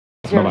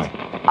Bye-bye.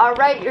 All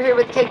right, you're here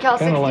with KCAL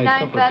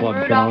 69, Ben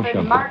Rudolph,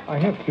 and Mark. I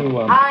have to...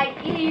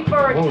 IE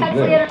for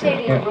intensely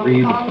entertaining. Can't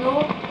read.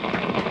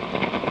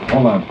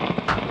 Hold on.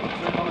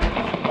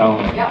 Oh.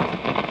 Yep.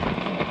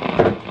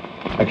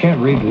 I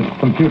can't read the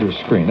computer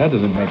screen. That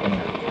doesn't make any...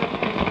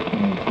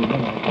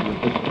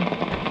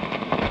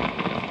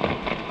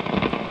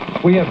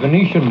 We have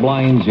Venetian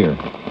blinds here.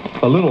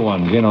 The little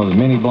ones, you know, the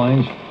mini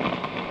blinds.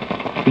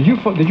 Did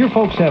your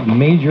folks have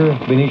major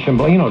Venetian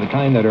blinds? You know, the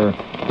kind that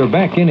they're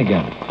back in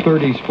again.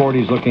 30s,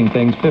 40s looking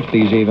things,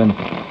 50s even.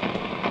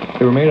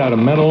 They were made out of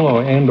metal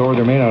or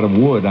they're made out of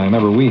wood. I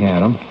remember we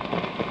had them.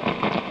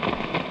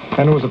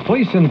 And there was a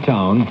place in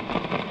town,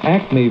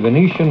 Acme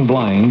Venetian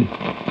Blind,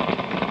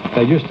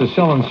 that used to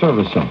sell and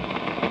service them.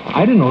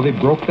 I didn't know they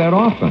broke that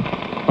often.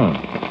 Huh.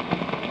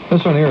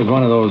 This one here is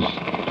one of those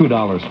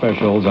 $2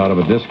 specials out of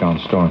a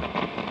discount store.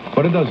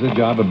 But it does the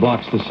job. It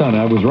blocks the sun.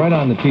 I was right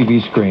on the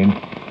TV screen,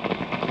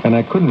 and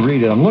I couldn't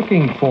read it. I'm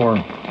looking for...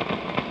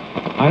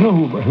 I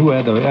know who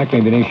had the Acme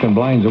Venetian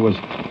blinds. It was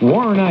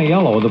Warren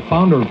Aiello, the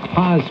founder of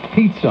Pa's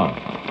Pizza.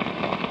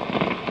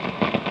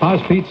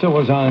 Pa's Pizza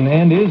was on,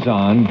 and is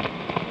on,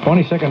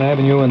 22nd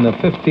Avenue in the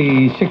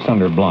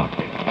 5600 block.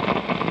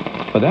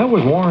 But that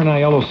was Warren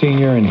Aiello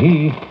Sr., and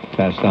he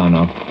passed on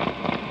now.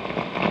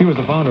 He was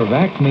the founder of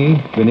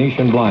Acme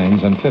Venetian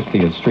Blinds on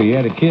 50th Street. He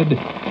had a kid,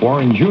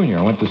 Warren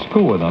Jr., went to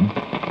school with him.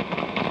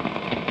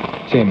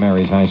 St.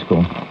 Mary's High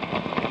School.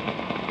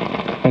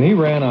 And he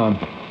ran a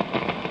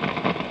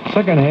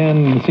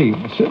second-hand, let's see,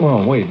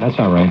 well, wait, that's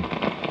not right.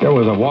 There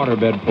was a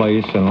waterbed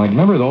place, and like,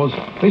 remember those?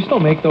 They still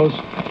make those.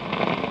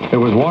 It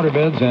was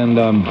waterbeds, and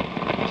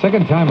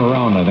Second Time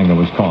Around, I think it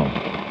was called.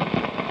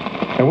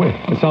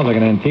 It sounds like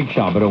an antique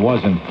shop, but it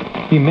wasn't.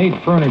 He made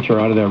furniture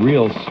out of that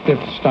real stiff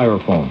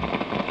styrofoam,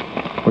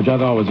 which I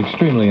thought was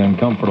extremely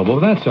uncomfortable.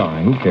 But that's all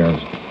right. Who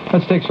cares?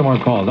 Let's take some more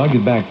calls. I'll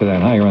get back to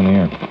that. Hi, you're on the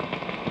air.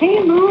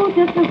 Hey, Lou,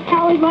 this is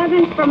Kellie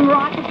Levans from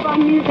Rocket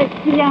Fun Music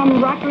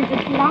PM Records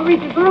at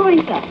Outreach of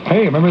Burlington.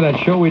 Hey, remember that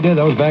show we did?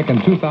 That was back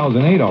in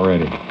 2008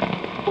 already.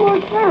 Oh,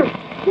 sure.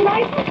 Did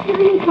I just hear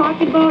you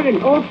talking about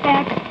an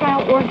old-fashioned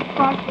style orange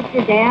crush with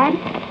your dad?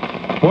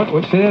 What?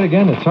 Say that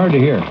again? It's hard to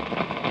hear.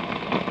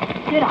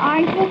 Did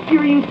I just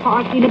hear you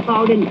talking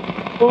about an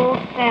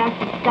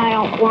old-fashioned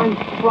style orange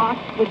crush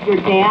with your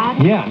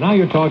dad? Yeah, now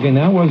you're talking.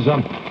 That was,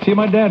 see,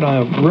 my dad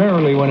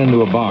rarely went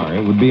into a bar.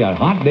 It would be a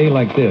hot day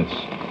like this,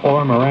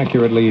 or more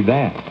accurately,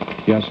 that,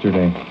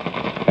 yesterday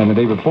and the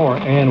day before.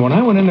 And when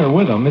I went in there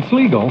with him, it's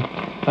legal.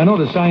 I know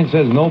the sign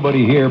says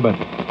nobody here, but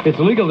it's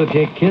legal to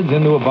take kids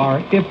into a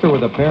bar if they're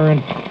with a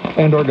parent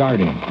and or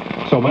guardian.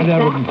 So my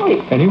dad would,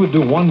 and he would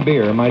do one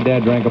beer. My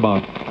dad drank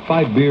about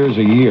 5 beers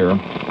a year.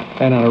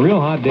 And on a real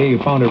hot day, you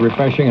found it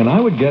refreshing, and I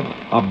would get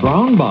a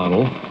brown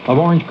bottle of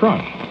Orange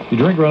Crush. You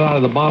drink right out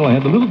of the bottle and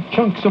had the little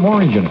chunks of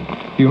orange in it.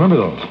 Do you remember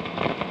those?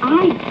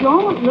 I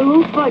don't,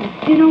 Lou, but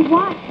you know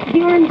what?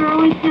 Here in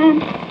Burlington,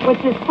 with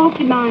this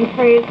Pokemon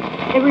craze,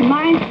 it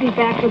reminds me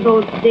back of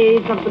those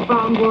days of the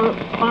brown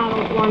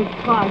bottle Orange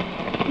Crush.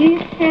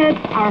 These kids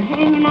are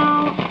hanging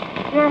out,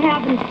 they're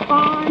having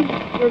fun,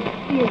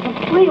 they're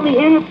completely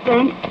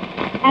innocent.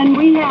 And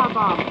we have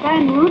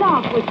Ben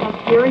Rudolph with us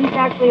here. He's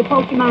actually a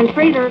Pokemon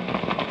trainer,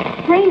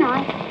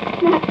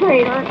 not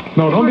trader.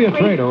 No, don't be a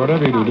trader,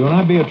 whatever you do. Do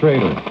not be a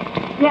trader.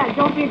 Yeah,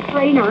 don't be a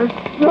trainer.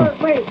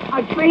 Wait,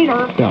 a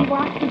trader. Yeah. He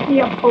wants to be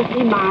a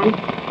Pokemon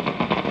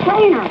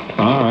trainer.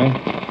 All right.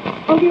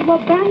 Okay, well,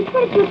 Ben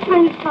could just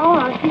kind of tell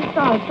us, he's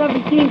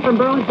 17 from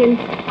Burlington,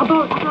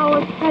 about how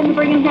it's kind of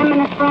bringing him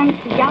and his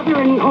friends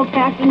together in an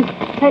old-fashioned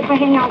type of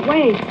hangout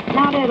way.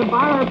 Not at a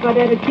bar, but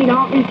at a teen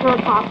outreach or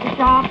a coffee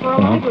shop or a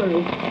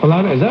library.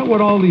 Well, is that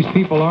what all these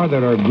people are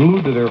that are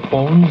glued to their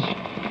phones?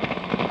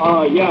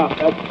 Yeah,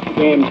 that's the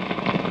game.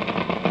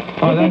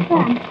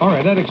 All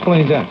right, that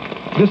explains that.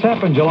 This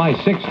happened July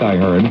 6th, I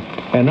heard,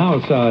 and now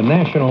it's a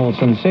national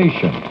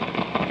sensation.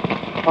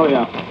 Oh,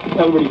 yeah.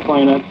 Everybody's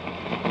playing it.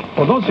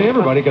 Well, don't say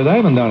everybody, because I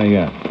haven't done it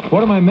yet.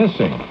 What am I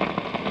missing?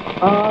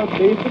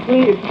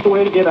 Basically, it's just a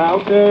way to get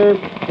out there,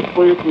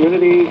 explore your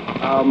community.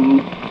 How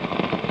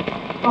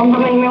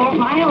many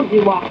miles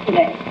did you walk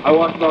today? I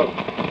walked about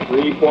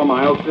 3-4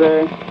 miles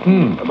today.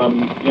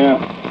 Yeah.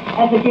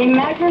 As the game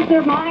measures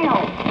their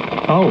miles.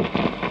 Oh.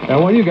 Now,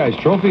 what are you guys,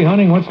 trophy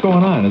hunting? What's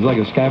going on? Is it like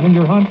a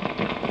scavenger hunt?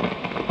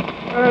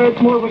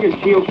 It's more of like a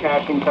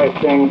geocaching type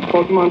thing.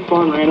 Pokemon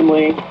spawn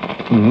randomly.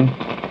 Mm-hmm.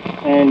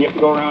 And you have to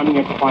go around and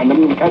you have to find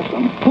them and catch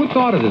them. Who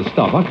thought of this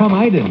stuff? How come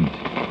I didn't?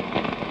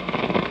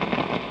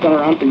 It's been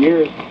around for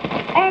years.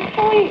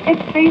 Actually,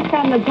 it's based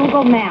on the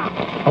Google Maps.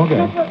 Okay.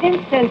 So, for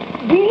instance,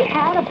 we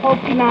had a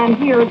Pokemon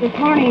here this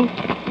morning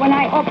when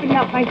I opened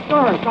up my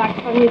store,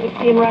 Rocket Fun Music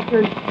Team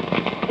Records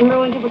in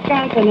Burlington,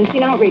 Wisconsin, and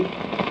Teen Outreach.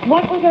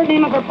 What was our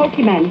name of our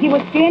Pokemon? He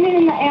was standing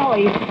in the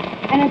alley,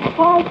 and it's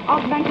called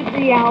Augmented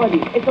Reality.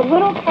 It's a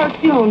little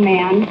cartoon,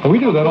 man. Well, we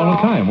do that all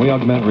the time. We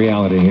augment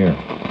reality here.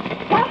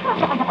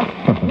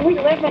 We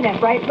live in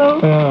it, right, Lou?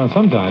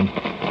 Sometimes.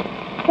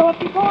 So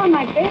if you go on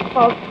my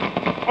Facebook,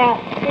 at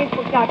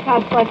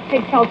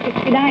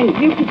facebook.com/pigtail69.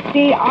 You could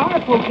see our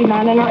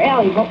Pokemon in our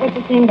alley. What was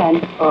the theme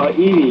then?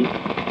 Eevee.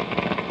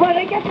 But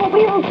I guess what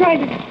we were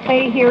trying to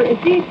say here is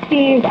these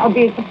teens are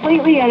being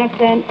completely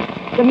innocent.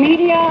 The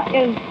media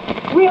is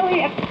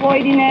really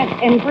exploiting it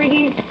and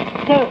bringing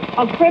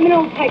a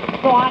criminal-type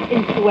thought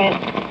into it,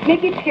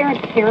 making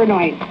parents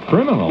paranoid.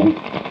 Criminal?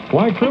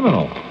 Why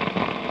criminal?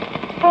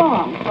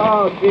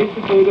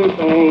 Basically they're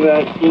saying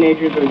that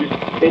teenagers are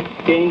it's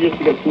dangerous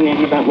because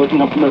teenagers aren't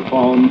looking up from their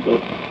phones. So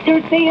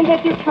they're saying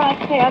that they're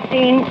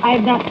trespassing. I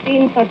have not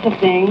seen such a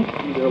thing.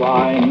 They're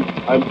lying.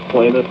 I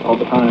play this all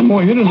the time.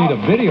 Well, you don't need a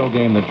video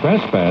game to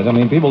trespass. I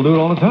mean, people do it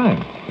all the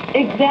time.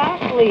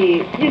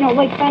 Exactly. You know,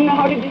 like, Ben,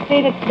 how did you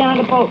say that's not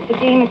about the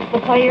game, it's the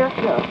player?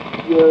 Yeah.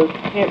 You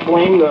can't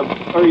blame the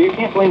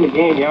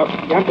game. You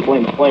have to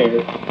blame the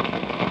player.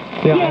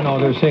 Yeah, I know.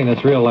 They're saying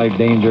it's real-life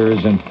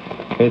dangers and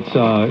it's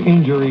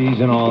injuries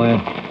and all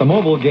that. The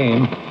mobile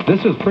game,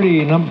 this is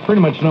pretty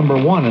much number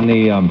one in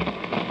the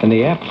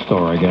App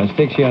Store, I guess.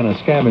 Takes you on a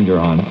scavenger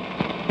hunt.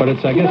 But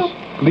it's, I guess,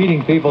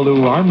 leading people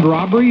to armed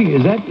robbery.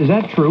 Is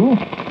that true?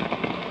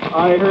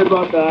 I heard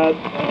about that,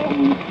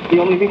 and the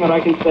only thing that I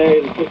can say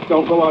is just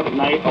don't go out at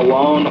night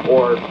alone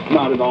or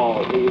not at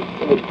all.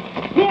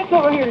 That's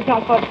what we're here to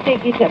talk about,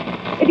 safety tips.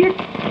 If your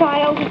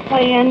child is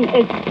playing,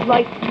 it's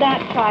like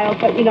that child,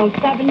 but,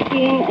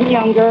 17 and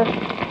younger,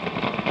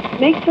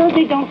 make sure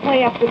they don't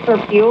play after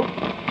curfew.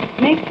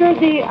 Make sure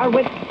they are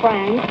with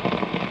friends.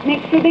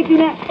 Make sure they do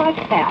not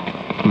trespass.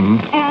 Mm-hmm.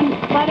 And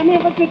let them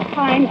have a good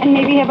time and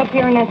maybe have a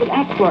parent as an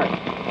escort.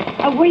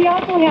 We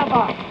also have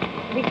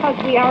because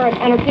we are an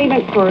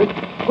entertainment source,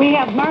 we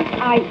have Mark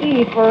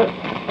I.E. for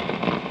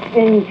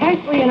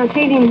intensely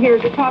entertaining here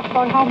to talk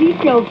about how he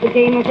feels the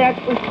game is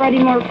actually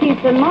spreading more peace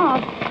and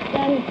love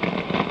than,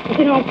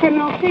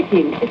 criminal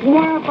thinking. It's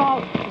more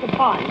about the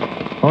fun.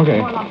 Okay.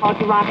 It's more about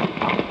the rocket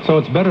stuff. So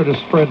it's better to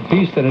spread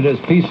peace than it is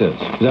pieces.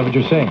 Is that what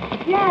you're saying?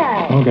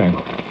 Yeah. Okay.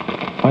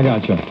 I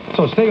gotcha.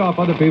 So stay off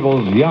other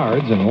people's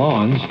yards and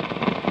lawns.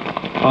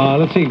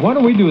 Let's see. Why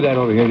don't we do that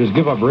over here? Just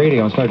give up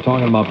radio and start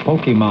talking about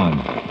Pokemon.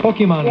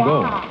 Pokemon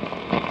Go.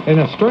 In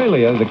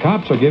Australia, the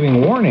cops are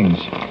giving warnings.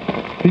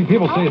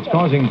 People say it's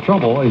causing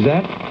trouble. Is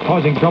that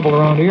causing trouble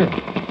around here?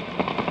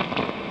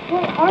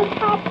 Well, our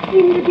cops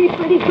seem to be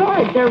pretty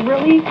good. They're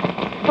really,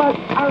 but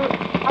our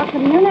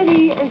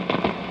community is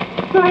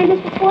trying to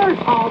support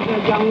all the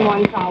young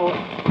ones out.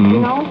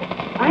 Mm-hmm.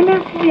 I'm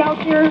actually out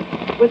there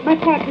with my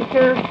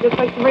temperature, just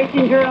like the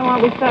Racing Journal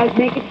always says,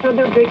 making sure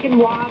they're drinking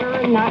water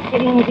and not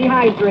getting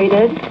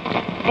dehydrated.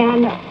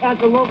 And as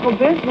a local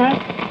business,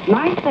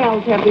 my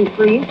sales have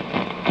increased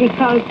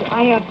because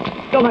I have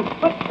so much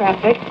foot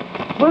traffic.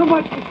 We're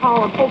what we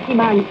call a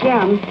Pokemon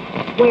gym,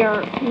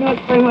 where, can you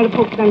explain what a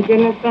Pokemon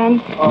gym is,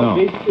 Ben? No.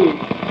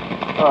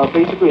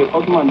 Basically, a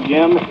Pokemon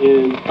gym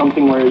is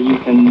something where you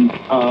can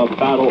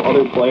battle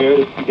other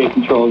players to take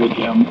control of the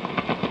gym.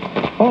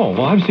 Oh,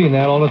 well, I've seen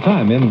that all the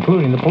time,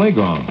 including the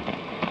playground.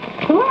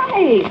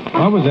 Right.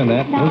 I was in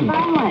that.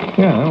 Non-violent.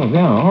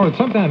 Yeah. Or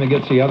sometimes it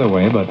gets the other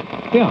way, but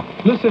yeah.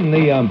 Listen,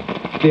 the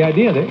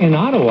idea that in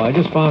Ottawa, I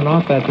just found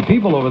out that the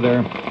people over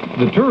there,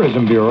 the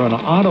Tourism Bureau in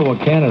Ottawa,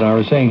 Canada,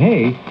 are saying,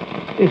 hey,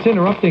 it's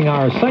interrupting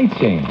our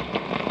sightseeing.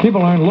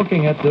 People aren't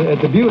looking at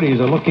the beauties,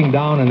 they're looking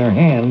down in their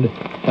hand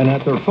and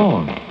at their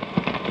phone.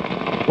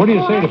 What do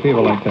you say to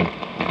people like that?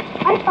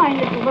 I find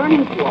it's a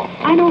learning tool.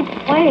 I don't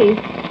play,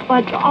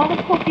 but all the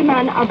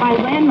Pokemon are by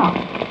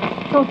landmarks.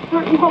 So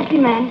certain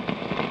Pokemon,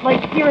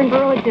 like here in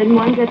Burlington,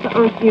 one's at the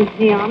Earth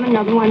Museum,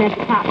 another one at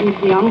the Top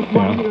Museum,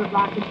 one here at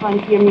Rocket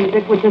Frontier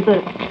Music, which is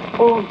an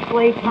old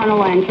slave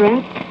tunnel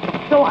entrance.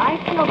 So I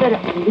feel that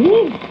it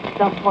leads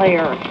the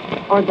player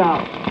or the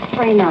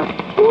trainer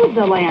to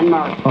the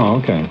landmark. Oh,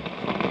 okay.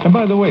 And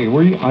by the way,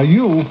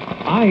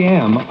 I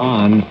am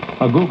on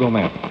a Google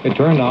map. It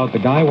turned out the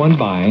guy went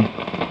by,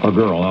 or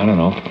girl, I don't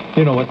know,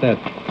 with that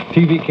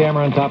TV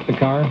camera on top of the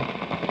car.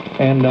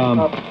 And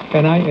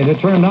it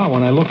turned out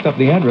when I looked up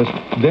the address,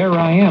 there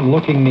I am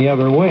looking the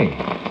other way.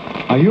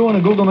 Are you on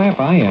a Google map?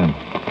 I am.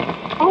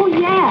 Oh,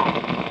 yeah.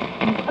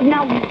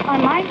 Now,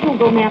 on my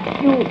Google Maps,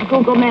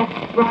 Google Maps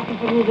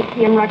Rockets and Music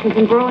and Records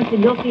in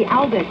Burlington, you'll see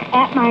Elvis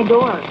at my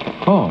door.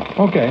 Oh,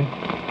 okay.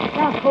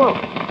 Yeah, cool.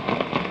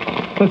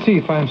 Let's see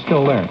if I'm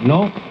still there.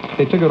 No,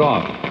 they took it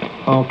off.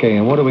 Okay,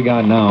 and what do we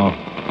got now?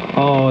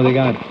 Oh,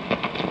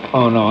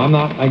 no, I'm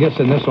not. I guess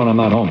in this one I'm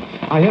not home.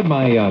 I had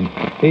my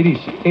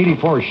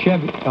 84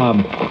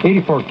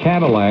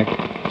 Cadillac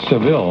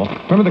Seville.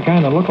 Remember the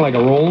kind that looked like a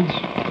Rolls?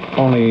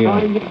 Only.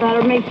 You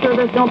better make sure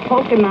there's no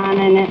Pokemon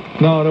in it.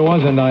 No, there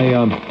wasn't.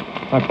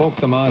 I poked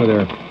them out of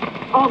there.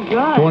 Oh,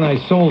 good. When I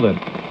sold it.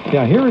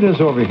 Yeah, here it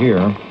is over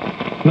here.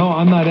 No,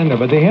 I'm not in there,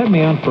 but they had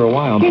me on for a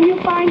while. Can you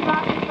find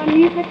Rockets and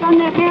Music on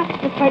that map?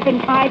 Just type in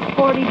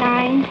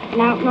 549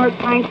 Mount North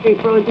Pine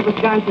Street, Burlington,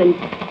 Wisconsin.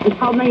 And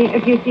tell me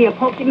if you see a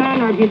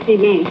Pokemon or if you see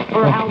me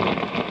or Elvis.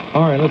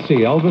 All right, let's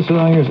see. Elvis is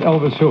on here.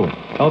 Elvis who?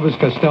 Elvis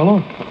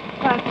Costello?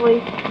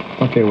 Presley.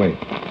 Okay, wait.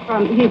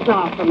 He's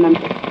off from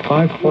Memphis.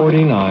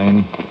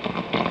 549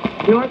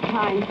 North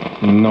Pine.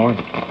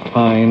 North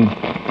Pine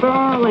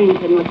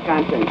Burlington,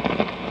 Wisconsin.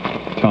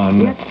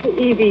 Ton. Next to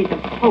Evie, the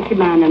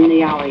Pokemon in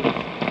the alley.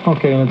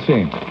 Okay, let's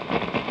see.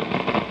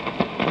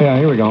 Yeah,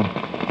 here we go.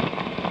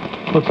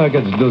 Looks like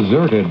it's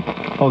deserted.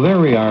 Oh, there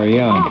we are,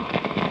 yeah.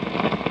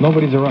 Oh,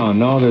 Nobody's around.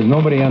 No, there's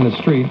nobody on the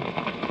street.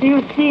 do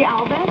you see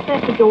Albert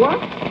at the door?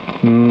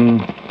 Hmm.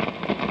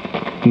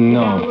 You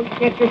gotta No.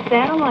 look at your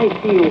satellite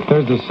view.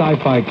 There's the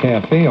Sci-Fi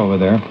Cafe over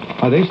there.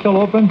 Are they still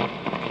open?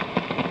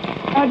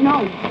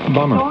 No.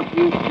 Bummer. Don't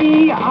you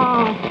see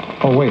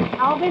Oh, wait.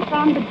 Albert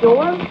on the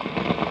door?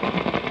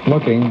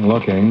 Looking.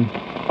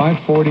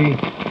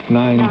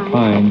 549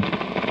 Pine.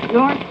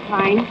 North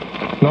Pine.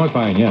 North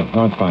Pine, yeah,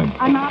 North Pine.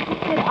 I'm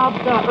opposite of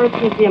the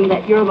Earth Museum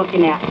that you're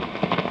looking at.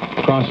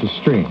 Across the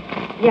street.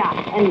 Yeah,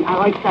 and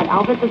like I said,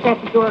 Albert is at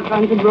the door,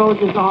 Guns N'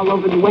 Roses all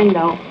over the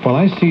window. Well,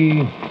 I see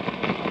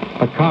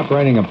a cop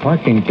writing a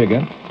parking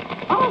ticket.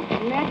 Oh,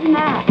 imagine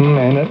that.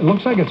 And it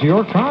looks like it's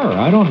your car.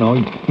 I don't know.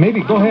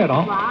 Maybe, go ahead.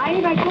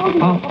 Right, I told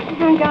you, I'll-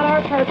 we got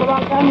our cars a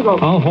long time ago.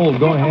 I'll hold.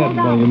 Go ahead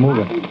while you move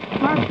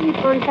it. Marcy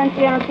for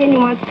Essentially Entertaining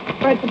wants to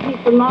spread the peace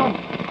and love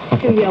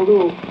to you,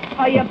 Lou.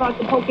 Tell you about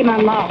the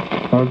Pokemon love.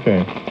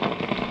 Okay.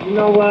 You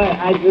know what?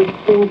 I just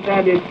think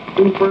that it's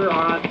super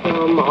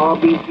awesome. All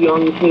these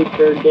young kids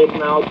are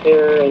getting out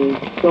there and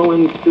so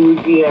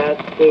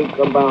enthusiastic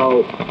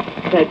about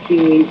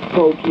catching these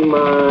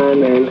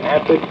Pokemon, and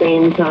at the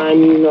same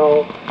time, you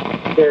know,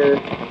 they're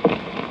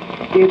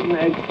getting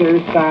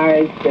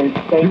exercise.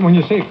 When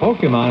you say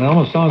Pokemon, it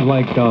almost sounds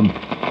like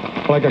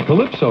a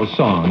Calypso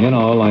song, you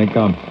know, like,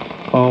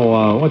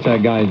 what's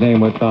that guy's name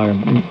with,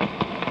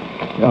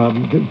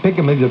 pick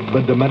him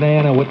the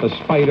banana with the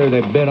spider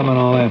that bit him and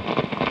all that.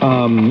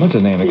 What's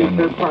his name again?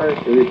 Peter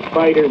Parker,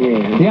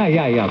 Spider-Man.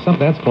 Yeah. Something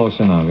that's close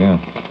enough,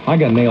 yeah. I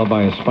got nailed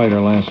by a spider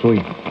last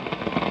week.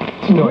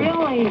 Still-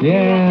 Really?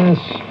 Yes.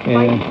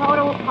 My Yeah.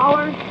 total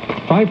colors?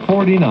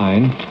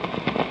 549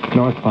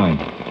 North Pine.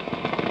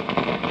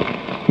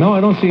 No, I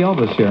don't see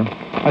Elvis here.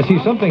 I see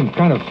something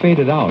kind of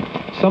faded out.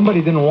 Somebody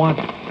didn't want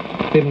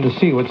him to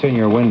see what's in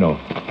your window.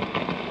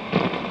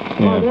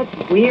 Oh, Yeah.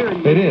 that's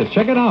weird. It is.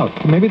 Check it out.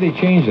 Maybe they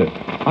changed it.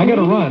 I got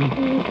to run.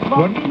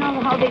 Well, What? you know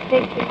how they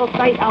take people's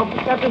sight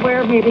Elvis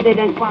everywhere? Maybe they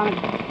didn't want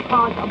to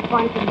cause a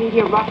bunch of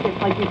media ruckus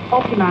like these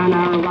Pokemon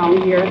are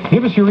around here.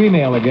 Give us your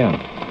email again.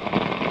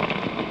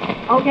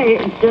 Okay,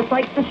 it's just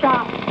like the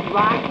shop.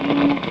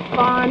 Rocking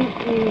Fun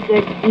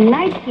Music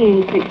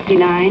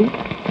 1969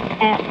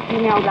 at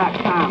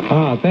gmail.com.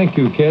 Ah, thank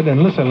you, kid.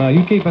 And listen,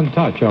 you keep in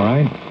touch, all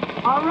right?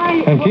 All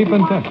right. And we'll keep be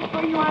in watching touch.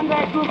 for you on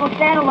that Google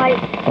satellite.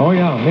 Oh,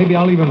 yeah. Maybe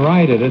I'll even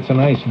ride it. It's a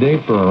nice day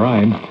for a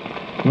ride.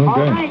 Okay.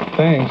 All right.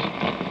 Thanks.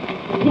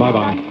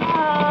 Bye-bye.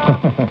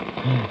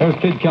 That was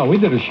Kid Kel. We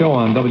did a show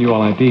on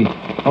WLIP,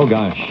 oh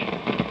gosh,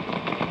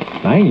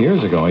 9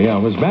 years ago, yeah.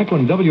 It was back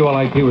when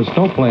WLIP was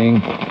still playing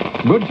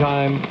good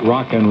time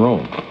rock and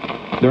roll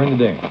during the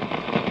day.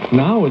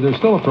 Now there's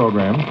still a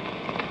program,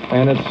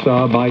 and it's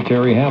by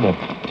Terry Havel.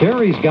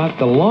 Terry's got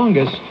the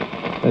longest,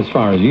 as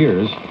far as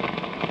years,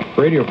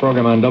 radio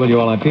program on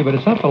WLIP, but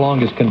it's not the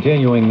longest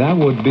continuing. That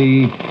would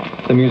be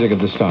the Music of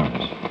the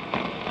Stars.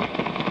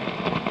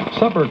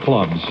 Supper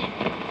clubs.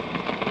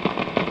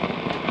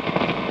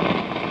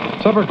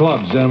 Supper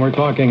clubs, and we're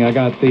talking, I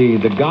got the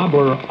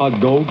Gobbler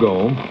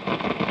A-Go-Go,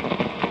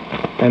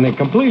 and they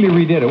completely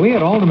redid it. We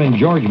had Alderman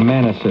George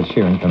Manassas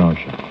here in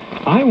Kenosha.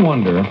 I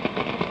wonder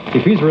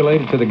if he's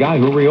related to the guy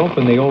who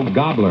reopened the old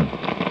Gobbler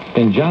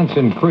in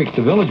Johnson Creek.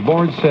 The village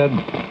board said,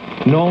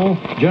 no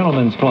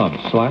gentlemen's clubs,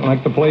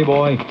 like the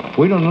Playboy.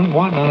 We don't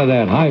want none of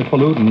that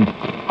highfalutin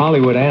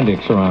Hollywood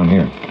antics around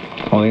here.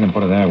 Well, they didn't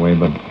put it that way,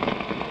 but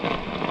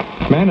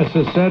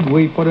Manassas said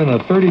we put in a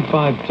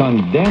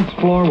 35-ton dance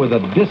floor with a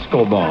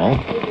disco ball.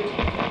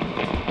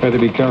 Better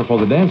be careful.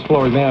 The dance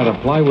floor is made out of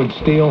plywood,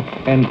 steel,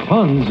 and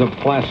tons of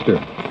plaster.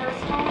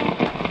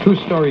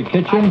 Two-story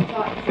kitchen.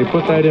 They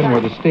put that in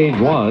where the stage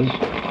was.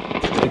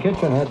 The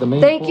kitchen had the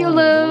main Thank you,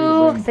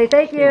 floor. Lou. Say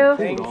thank you.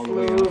 Thanks,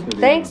 Lou.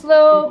 Thanks,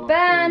 Lou.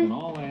 Ben. And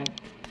all that,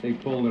 they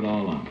pulled it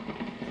all out.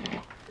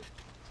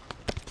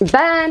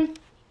 Ben.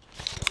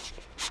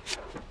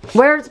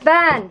 Where's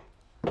Ben?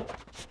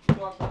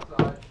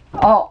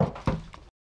 Oh.